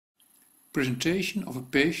Presentation of a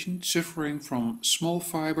patient suffering from small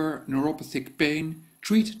fiber neuropathic pain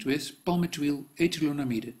treated with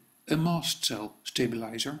palmitoylethalonamide, a mast cell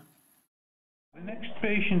stabilizer. The next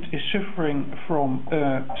patient is suffering from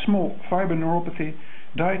small fiber neuropathy,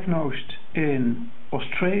 diagnosed in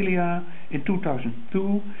Australia in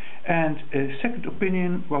 2002, and a second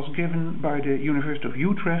opinion was given by the University of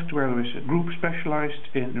Utrecht, where there is a group specialized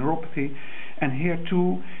in neuropathy, and here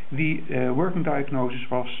too the working diagnosis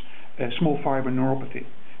was small fiber neuropathy.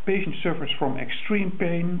 Patient suffers from extreme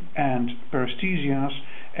pain and paresthesias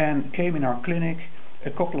and came in our clinic a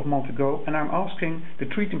couple of months ago, and I'm asking the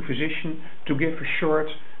treating physician to give a short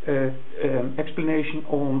explanation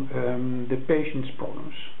on the patient's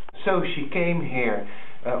problems. So she came here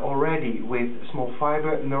already with small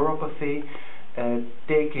fiber neuropathy,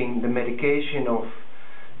 taking the medication of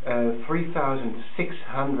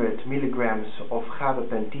 3,600 milligrams of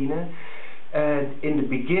gabapentin. In the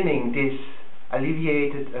beginning this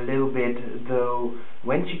alleviated a little bit, though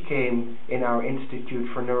when she came in our Institute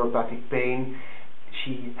for Neuropathic Pain,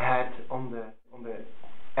 she had on the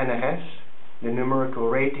NRS, the numerical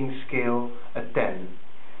rating scale, a 10.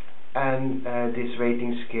 And this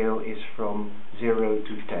rating scale is from 0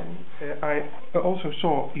 to 10. I also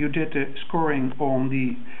saw you did the scoring on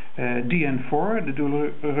the DN4, the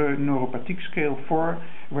Neuropathic scale 4,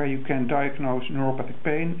 where you can diagnose neuropathic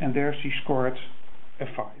pain, and there she scored a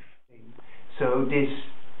 5. So this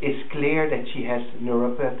is clear that she has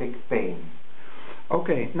neuropathic pain.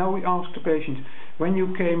 Okay, now we ask the patient, when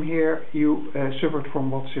you came here you suffered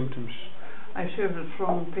from what symptoms? I suffered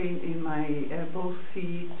from pain in my both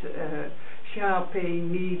feet, sharp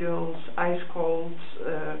pain, needles, ice cold.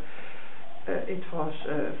 It was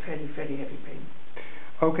very, very heavy pain.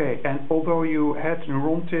 Okay, and although you had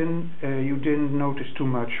Neurontin, you didn't notice too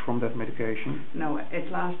much from that medication? No,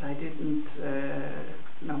 at last I didn't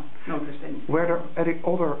notice anything. Were there any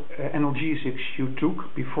other analgesics you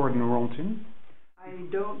took before the Neurontin? I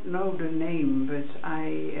don't know the name, but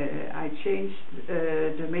I changed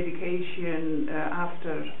the medication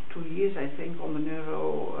after 2 years, I think, on the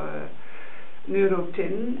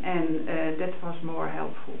Neurontin, and that was more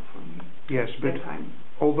helpful for me. Yes, but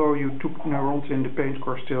although you took Neurontin, the pain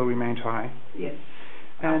score still remained high? Yes,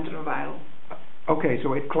 and after a while. Okay,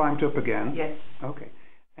 so it climbed up again? Yes. Okay.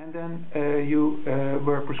 And then you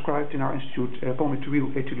were prescribed in our institute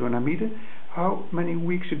palmitoylethalonamide. How many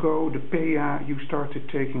weeks ago, the PEA, you started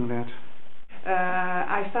taking that?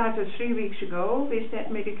 I started 3 weeks ago with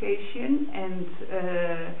that medication, and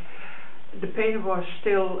the pain was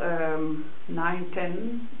still 9,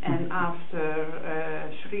 10, and after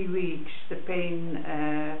 3 weeks the pain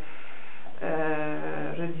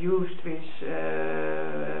reduced with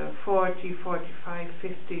 40, 45,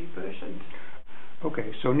 50%.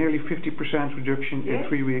 Okay, so nearly 50% reduction in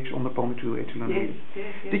 3 weeks on the palmitoylethalonamide.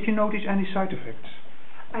 Yes. Did you notice any side effects?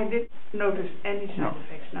 I didn't notice any side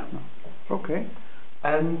effects, no. Okay.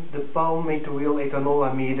 And the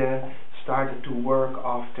palmitoylethalonamide started to work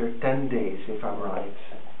after 10 days, if I'm right.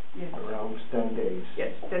 Yes. Around 10 days.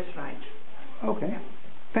 Yes, that's right. Okay.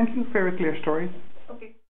 Thank you, very clear story.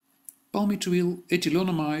 Okay.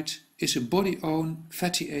 Palmitoylethalonamide is a body-own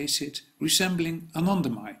fatty acid resembling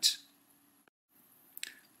anandamide.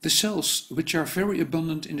 The cells which are very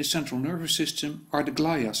abundant in the central nervous system are the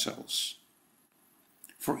glia cells.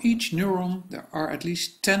 For each neuron there are at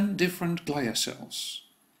least 10 different glia cells.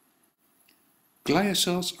 Glia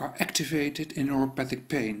cells are activated in neuropathic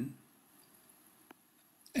pain.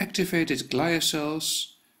 Activated glia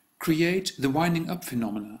cells create the winding up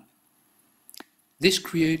phenomena. This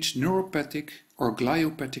creates neuropathic or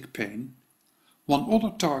gliopathic pain. One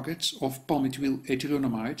other target of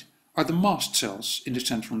palmitoylethalonamide are the mast cells in the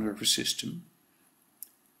central nervous system.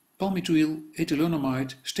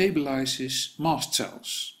 Palmitoylethalonamide stabilizes mast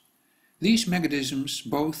cells. These mechanisms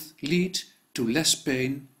both lead to less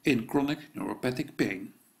pain in chronic neuropathic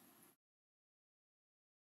pain.